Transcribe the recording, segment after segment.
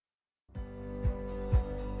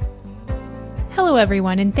Hello,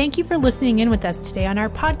 everyone, and thank you for listening in with us today on our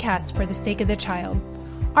podcast, For the Sake of the Child.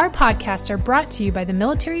 Our podcasts are brought to you by the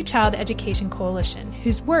Military Child Education Coalition,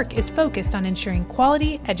 whose work is focused on ensuring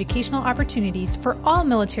quality educational opportunities for all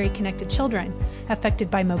military-connected children affected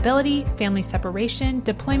by mobility, family separation,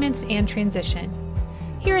 deployments, and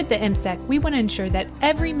transition. Here at the MSEC, we want to ensure that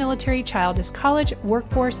every military child is college,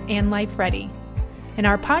 workforce, and life ready. In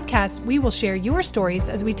our podcast, we will share your stories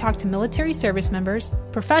as we talk to military service members,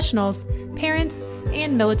 professionals, parents,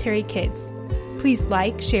 and military kids. Please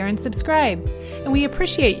like, share, and subscribe, and we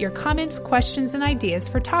appreciate your comments, questions, and ideas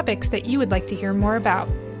for topics that you would like to hear more about.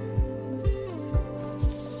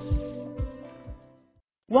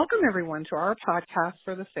 Welcome, everyone, to our podcast,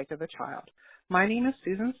 For the Sake of the Child. My name is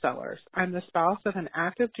Susan Sellers. I'm the spouse of an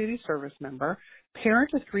active duty service member,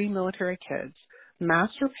 parent of 3 military kids,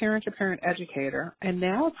 master parent-to-parent educator, and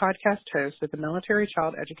now a podcast host at the Military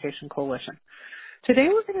Child Education Coalition. Today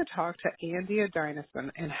we're going to talk to Andrea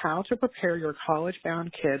Dynaston and how to prepare your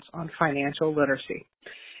college-bound kids on financial literacy.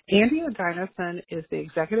 Andrea Dynaston is the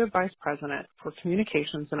Executive Vice President for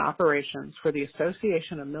Communications and Operations for the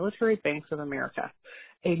Association of Military Banks of America,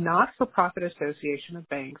 a not-for-profit association of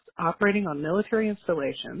banks operating on military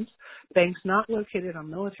installations, banks not located on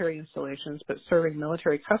military installations but serving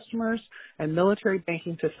military customers and military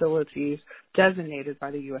banking facilities designated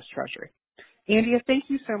by the U.S. Treasury. Andrea, thank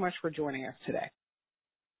you so much for joining us today.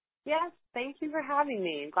 Yes, thank you for having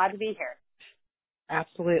me. I'm glad to be here.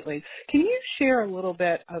 Absolutely. Can you share a little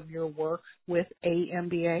bit of your work with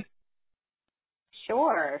AMBA?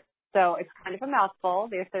 Sure. So it's kind of a mouthful,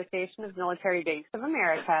 the Association of Military Banks of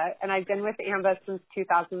America, and I've been with AMBA since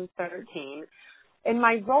 2013. In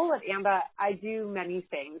my role at AMBA, I do many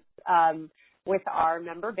things with our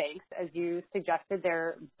member banks. As you suggested,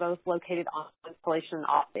 they're both located on installation and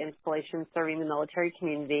off the installation, serving the military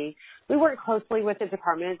community. We work closely with the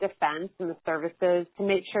Department of Defense and the services to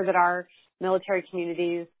make sure that our military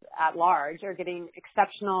communities at large are getting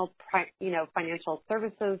exceptional, financial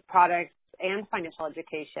services, products, and financial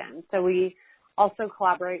education. So we also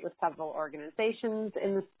collaborate with several organizations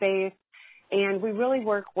in the space, and we really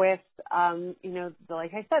work with,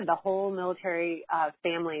 like I said, the whole military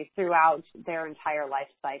family throughout their entire life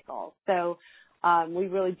cycle. So we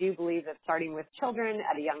really do believe that starting with children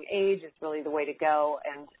at a young age is really the way to go.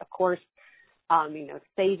 And of course,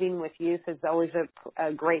 saving with youth is always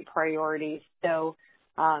a great priority. So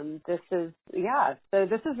this is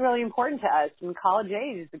really important to us. And college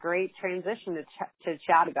age is a great transition to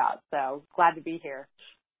chat about. So glad to be here.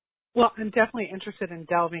 Well, I'm definitely interested in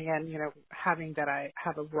delving in, having that I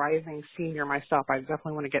have a rising senior myself. I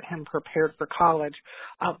definitely want to get him prepared for college.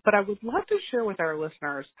 But I would love to share with our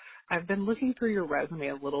listeners, I've been looking through your resume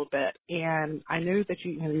a little bit, and I knew that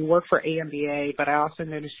you work for AMBA, but I also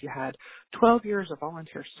noticed you had 12 years of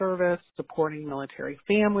volunteer service supporting military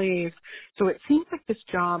families. So it seems like this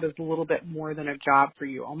job is a little bit more than a job for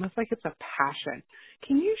you, almost like it's a passion.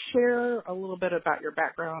 Can you share a little bit about your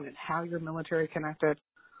background and how you're military connected?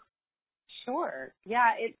 Sure.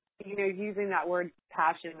 Yeah, using that word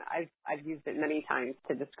passion, I've used it many times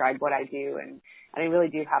to describe what I do, and I really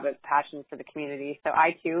do have a passion for the community. So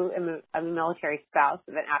I, too, am a military spouse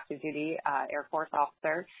of an active duty Air Force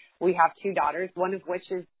officer. We have 2 daughters, one of which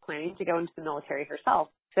is planning to go into the military herself.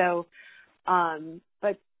 So,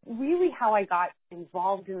 but really how I got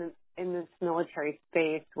involved in this military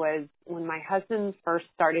space was when my husband first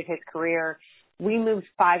started his career. We moved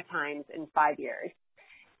 5 times in 5 years.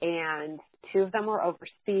 And 2 of them were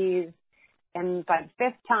overseas. And by the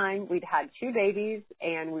 5th time, we'd had 2 babies,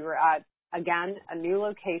 and we were at, again, a new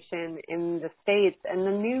location in the States. And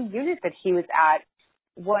the new unit that he was at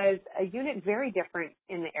was a unit very different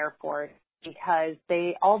in the Air Force because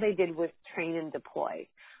all they did was train and deploy.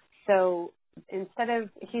 So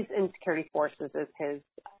he's in security forces as his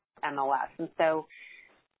MLS. And so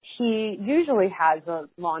he usually has a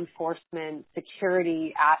law enforcement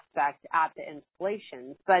security aspect at the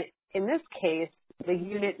installations, but in this case, the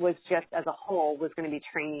unit was just as a whole was going to be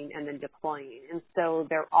training and then deploying. And so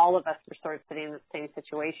all of us were sort of sitting in the same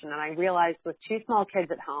situation. And I realized with 2 small kids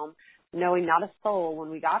at home, knowing not a soul when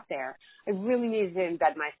we got there, I really needed to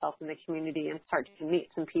embed myself in the community and start to meet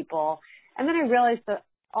some people. And then I realized that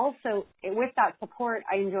also with that support,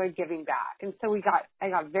 I enjoyed giving back. And so I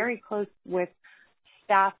got very close with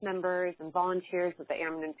staff members and volunteers at the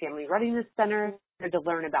Airmen and Family Readiness Center to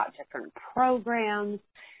learn about different programs.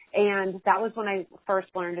 And that was when I first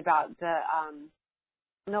learned about the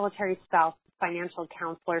Military Spouse Financial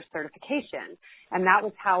Counselor Certification. And that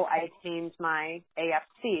was how I attained my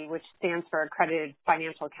AFC, which stands for Accredited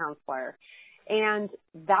Financial Counselor. And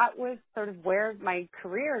that was sort of where my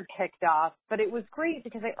career kicked off. But it was great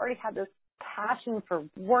because I already had this passion for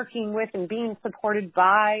working with and being supported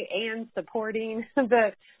by and supporting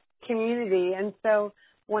the community. And so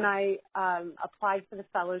when I applied for the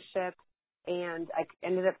fellowship and I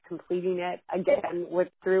ended up completing it again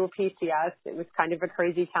through a PCS, it was kind of a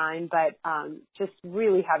crazy time, but just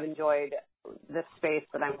really have enjoyed the space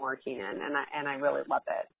that I'm working in, and I really love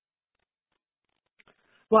it.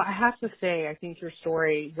 Well, I have to say, I think your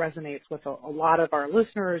story resonates with a lot of our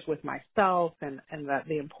listeners, with myself, and that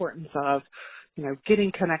the importance of,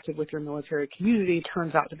 getting connected with your military community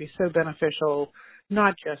turns out to be so beneficial,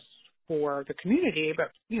 not just for the community,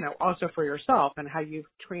 but, also for yourself, and how you've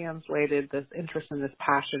translated this interest and this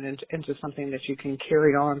passion into something that you can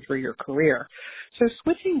carry on through your career. So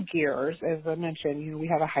switching gears, as I mentioned, we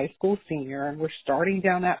have a high school senior, and we're starting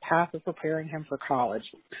down that path of preparing him for college.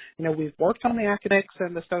 We've worked on the academics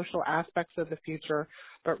and the social aspects of the future,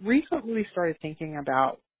 but recently we started thinking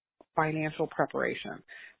about financial preparation.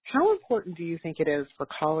 How important do you think it is for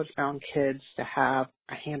college-bound kids to have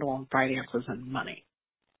a handle on finances and money?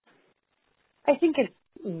 I think it's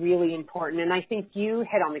really important, and I think you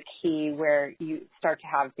hit on the key where you start to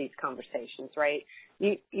have these conversations, right?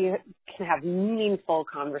 You can have meaningful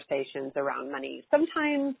conversations around money.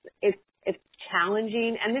 Sometimes it's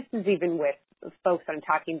challenging, and this is even with folks I'm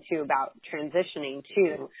talking to about transitioning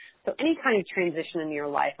too. So any kind of transition in your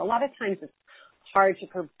life, a lot of times it's hard to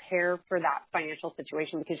prepare for that financial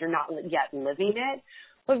situation because you're not yet living it.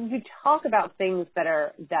 But if you talk about things that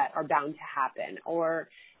are bound to happen, or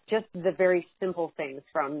just the very simple things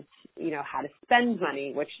from, how to spend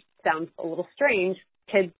money, which sounds a little strange.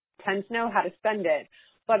 Kids tend to know how to spend it,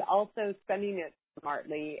 but also spending it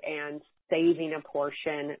smartly and saving a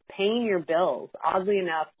portion, paying your bills. Oddly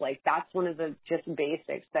enough, that's one of the just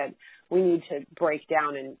basics that we need to break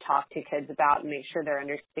down and talk to kids about and make sure they're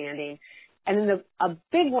understanding. And then a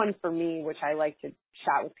big one for me, which I like to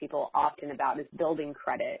chat with people often about, is building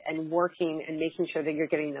credit and working and making sure that you're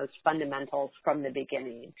getting those fundamentals from the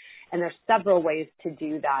beginning. And there's several ways to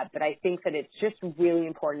do that, but I think that it's just really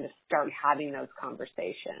important to start having those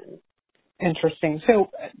conversations. Interesting. So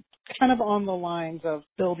kind of on the lines of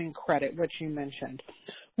building credit, which you mentioned,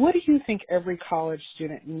 what do you think every college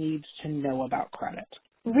student needs to know about credit?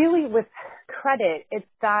 Really, with credit, it's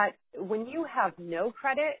that when you have no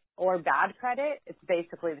credit or bad credit, it's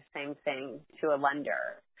basically the same thing to a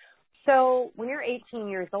lender. So when you're 18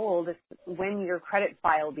 years old, it's when your credit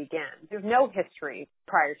file begins. There's no history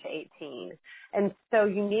prior to 18. And so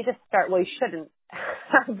you need to start, you shouldn't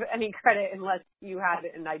have any credit unless you had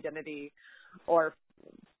an identity or,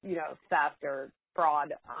 theft or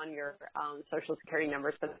fraud on your Social Security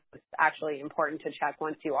number. So it's actually important to check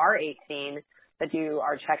once you are 18 that you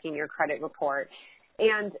are checking your credit report.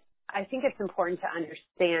 And I think it's important to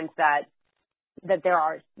understand that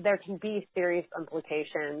there can be serious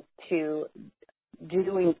implications to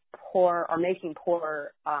doing poor or making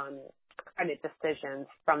poor credit decisions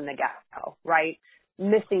from the get-go, right?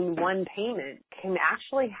 Missing one payment can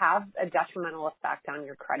actually have a detrimental effect on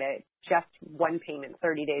your credit, just one payment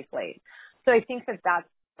 30 days late. So I think that's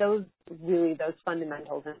those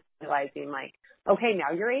fundamentals and realizing okay,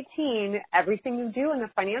 now you're 18, everything you do in the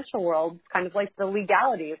financial world, kind of like the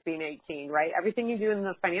legality of being 18, right? Everything you do in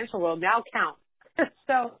the financial world now counts.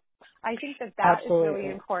 So I think that Absolutely. is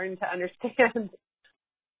really important to understand.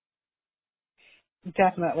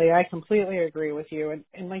 Definitely. I completely agree with you.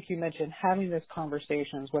 And like you mentioned, having those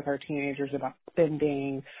conversations with our teenagers about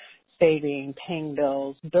spending, saving, paying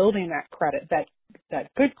bills, building that credit, that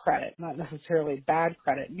good credit, not necessarily bad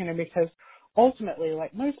credit, because ultimately,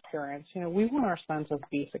 like most parents, we want our sons to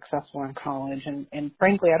be successful in college. And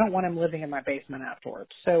frankly, I don't want them living in my basement afterwards.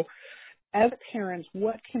 So as parents,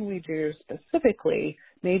 what can we do specifically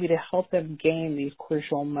maybe to help them gain these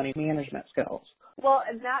crucial money management skills? Well,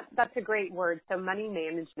 and that's a great word. So money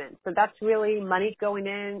management. So that's really money going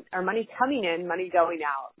in or money coming in, money going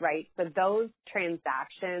out, right? So those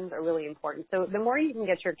transactions are really important. So the more you can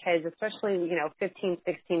get your kids, especially, 15,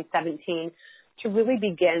 16, 17, to really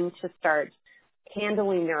begin to start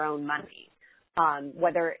handling their own money.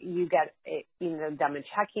 Whether you get them a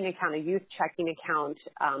checking account, a youth checking account,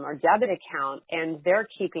 or debit account, and they're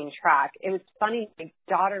keeping track. It was funny, my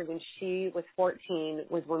daughter, when she was 14,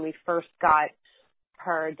 was when we first got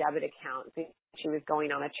her debit account. She was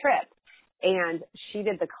going on a trip. And she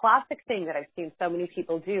did the classic thing that I've seen so many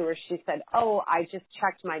people do, where she said, "Oh, I just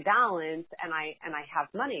checked my balance and I have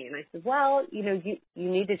money." And I said, "Well, you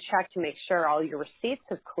need to check to make sure all your receipts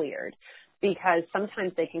have cleared." because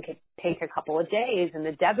sometimes they can take a couple of days in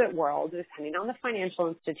the debit world, depending on the financial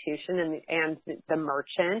institution and the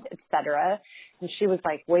merchant, et cetera. And she was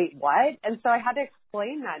like, wait, what? And so I had to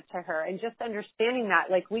explain that to her, and just understanding that,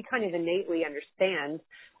 like, we kind of innately understand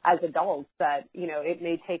as adults that, you know, it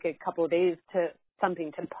may take a couple of days to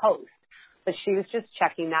something to post, but she was just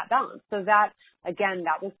checking that balance. So that, again,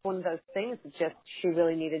 that was one of those things, just she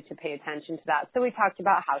really needed to pay attention to that. So we talked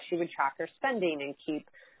about how she would track her spending and keep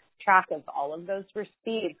track of all of those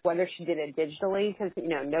receipts, whether she did it digitally, because, you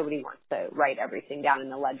know, nobody wants to write everything down in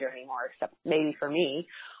the ledger anymore, except maybe for me.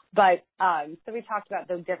 But so we talked about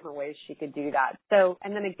those different ways she could do that. So,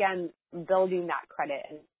 and then again, building that credit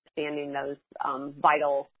and understanding those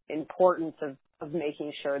vital importance of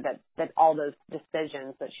making sure that all those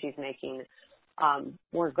decisions that she's making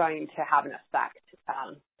were going to have an effect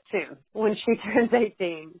soon when she turns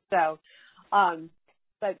 18. So,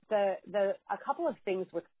 but a couple of things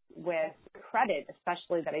with credit,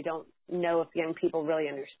 especially that I don't know if young people really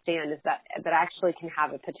understand, is that actually can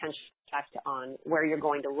have a potential effect on where you're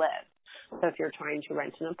going to live. So if you're trying to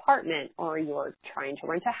rent an apartment or you're trying to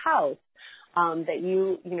rent a house, that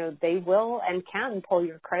you know, they will and can pull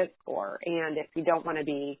your credit score. And if you don't want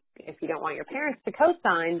your parents to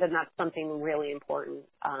co-sign, then that's something really important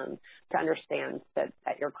to understand, that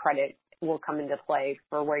your credit will come into play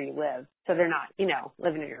for where you live. So they're not, you know,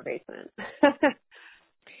 living in your basement.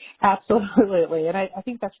 Absolutely. And I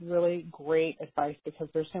think that's really great advice, because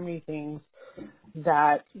there's so many things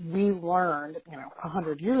that we learned, you know,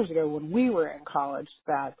 100 years ago when we were in college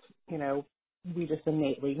that, you know, we just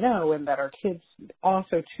innately know, and that our kids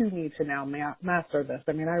also too need to now master this.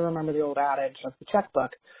 I mean, I remember the old adage of the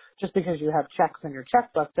checkbook. Just because you have checks in your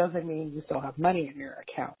checkbook doesn't mean you still have money in your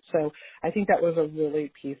account. So I think that was a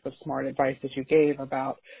really piece of smart advice that you gave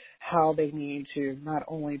about how they need to not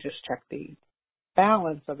only just check the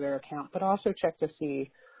balance of their account, but also check to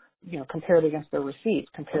see, you know, compared against their receipts,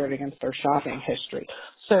 compared against their shopping history.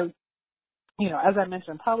 So, you know, as I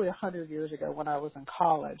mentioned, probably 100 years ago when I was in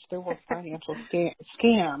college, there were financial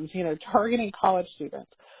scams, you know, targeting college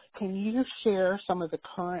students. Can you share some of the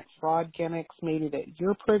current fraud gimmicks maybe that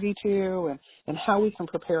you're privy to, and how we can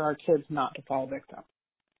prepare our kids not to fall victim?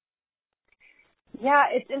 Yeah,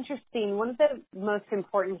 it's interesting. One of the most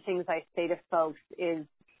important things I say to folks is,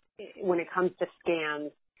 when it comes to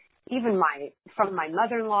scams, even from my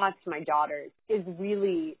mother-in-law to my daughters, is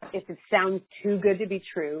really, if it sounds too good to be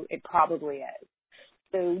true, it probably is.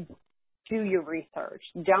 So do your research.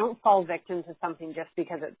 Don't fall victim to something just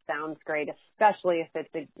because it sounds great, especially if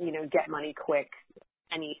it's a, you know, get money quick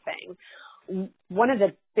anything. One of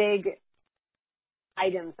the big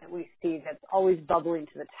items that we see that's always bubbling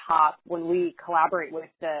to the top when we collaborate with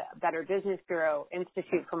the Better Business Bureau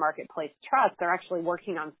Institute for Marketplace Trust, they're actually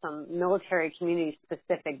working on some military community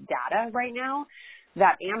specific data right now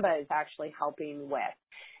that AMBA is actually helping with.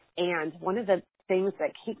 And one of the things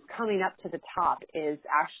that keeps coming up to the top is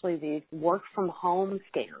actually these work from home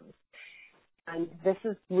scams. And this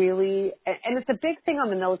is really, and it's a big thing on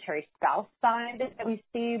the military spouse side that we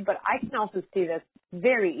see, but I can also see this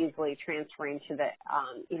very easily transferring to the,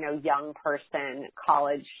 you know, young person,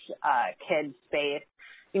 college, kid space.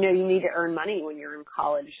 You know, you need to earn money when you're in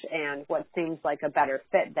college, and what seems like a better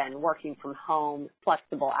fit than working from home,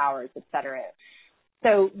 flexible hours, et cetera.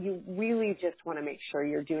 So you really just want to make sure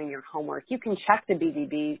you're doing your homework. You can check the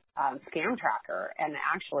BBB scam tracker and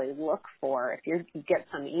actually look for, if you get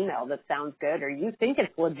some email that sounds good or you think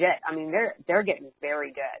it's legit. I mean, they're getting very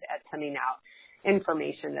good at sending out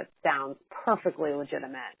information that sounds perfectly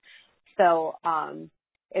legitimate. So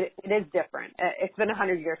it is different. It's been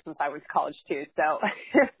 100 years since I went to college too, so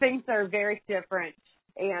things are very different.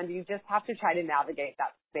 And you just have to try to navigate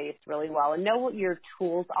that space really well and know what your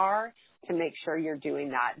tools are to make sure you're doing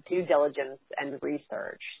that due diligence and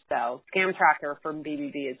research. So Scam Tracker from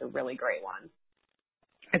BBB is a really great one.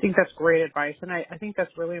 I think that's great advice. And I think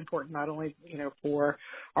that's really important, not only, you know, for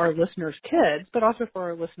our listeners' kids, but also for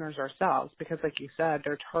our listeners ourselves, because like you said,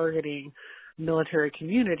 they're targeting military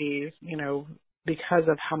communities, you know, because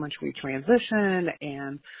of how much we transition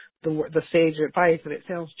and the sage advice that it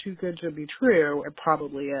sounds too good to be true. It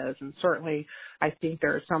probably is. And certainly I think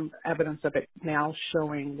there is some evidence of it now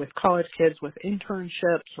showing with college kids with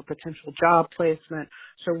internships or potential job placement.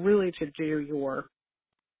 So really to do your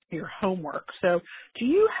homework. So do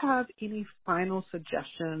you have any final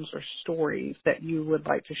suggestions or stories that you would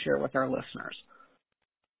like to share with our listeners?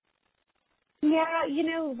 Yeah, you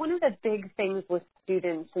know, one of the big things with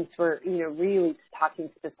students, since we're, you know, really talking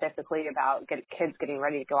specifically about kids getting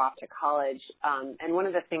ready to go off to college, and one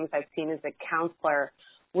of the things I've seen as a counselor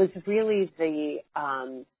was really the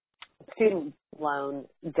student loan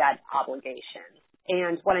debt obligation.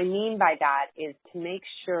 And what I mean by that is to make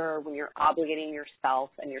sure when you're obligating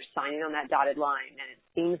yourself and you're signing on that dotted line, and it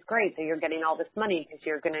seems great that you're getting all this money because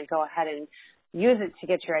you're going to go ahead and use it to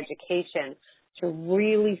get your education, to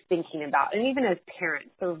really thinking about, and even as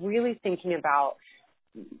parents, so really thinking about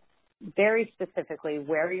very specifically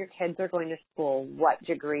where your kids are going to school, what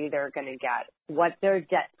degree they're going to get, what their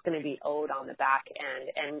debt's going to be owed on the back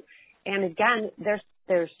end. And again,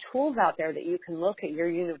 there's tools out there that you can look at your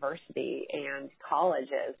university and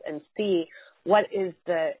colleges and see what is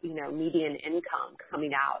the, median income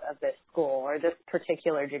coming out of this school or this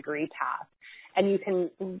particular degree path. And you can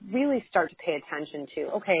really start to pay attention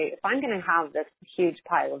to, okay, if I'm going to have this huge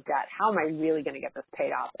pile of debt, how am I really going to get this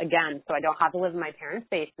paid off? Again, so I don't have to live in my parents'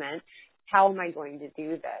 basement. How am I going to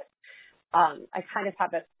do this? I kind of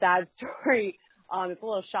have a sad story. It's a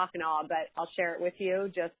little shock and awe, but I'll share it with you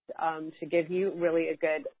just to give you really a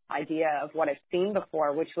good idea of what I've seen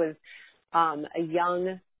before, which was a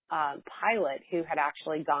young pilot who had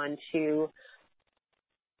actually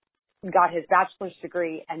got his bachelor's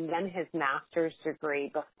degree and then his master's degree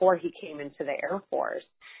before he came into the Air Force.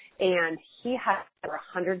 And he had over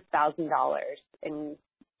 $100,000 in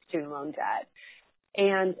student loan debt.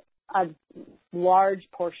 And a large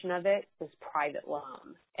portion of it was private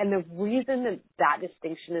loan. And the reason that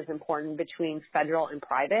distinction is important between federal and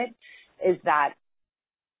private is that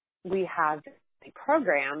we have a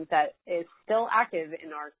program that is still active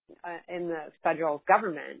in the federal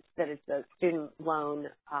government, that is the student loan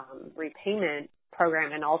repayment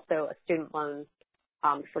program and also a student loan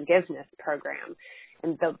forgiveness program.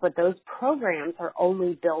 But those programs are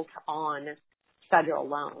only built on federal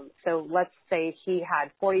loans. So let's say he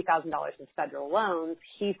had $40,000 in federal loans.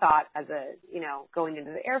 He thought going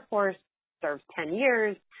into the Air Force, serves 10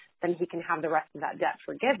 years, then he can have the rest of that debt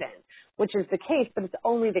forgiven, which is the case, but it's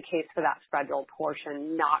only the case for that federal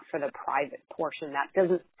portion, not for the private portion. That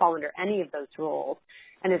doesn't fall under any of those rules.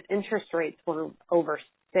 And his interest rates were over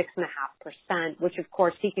 6.5%, which of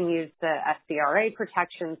course he can use the SCRA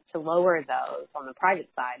protections to lower those on the private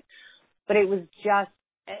side. But it was just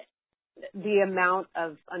the amount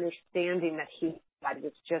of understanding that he had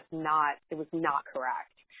was just not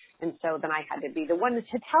correct. And so then I had to be the one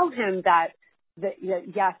to tell him that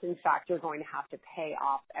yes, in fact, you're going to have to pay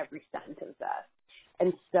off every cent of this.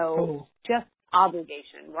 And so just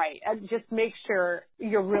obligation, right? And just make sure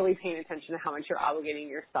you're really paying attention to how much you're obligating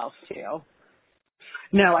yourself to.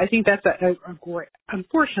 No, I think that's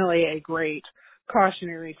unfortunately a great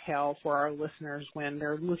cautionary tale for our listeners when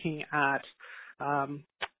they're looking at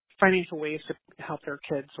financial ways to help their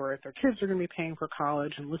kids, or if their kids are going to be paying for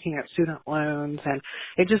college and looking at student loans. And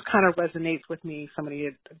it just kind of resonates with me.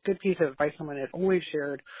 A good piece of advice someone had always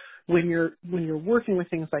shared, when you're working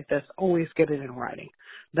with things like this, always get it in writing.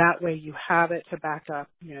 That way you have it to back up,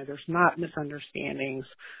 there's not misunderstandings,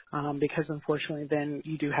 because unfortunately then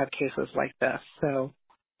you do have cases like this. So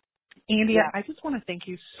Andrea, I just want to thank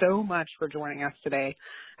you so much for joining us today.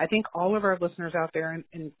 I think all of our listeners out there,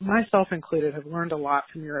 and myself included, have learned a lot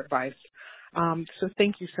from your advice. So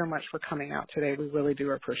thank you so much for coming out today. We really do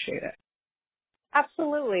appreciate it.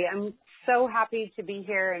 Absolutely. I'm so happy to be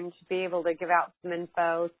here and to be able to give out some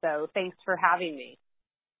info. So thanks for having me.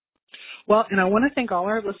 Well, and I want to thank all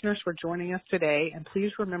our listeners for joining us today. And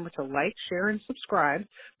please remember to like, share, and subscribe.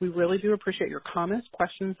 We really do appreciate your comments,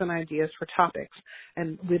 questions, and ideas for topics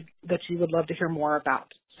and that you would love to hear more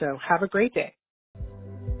about. So have a great day.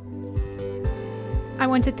 I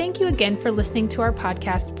want to thank you again for listening to our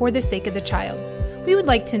podcast, For the Sake of the Child. We would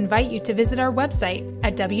like to invite you to visit our website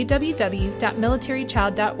at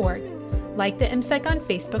www.militarychild.org. Like the MSEC on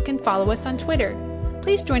Facebook and follow us on Twitter.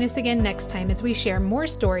 Please join us again next time as we share more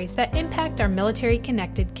stories that impact our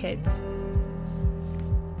military-connected kids.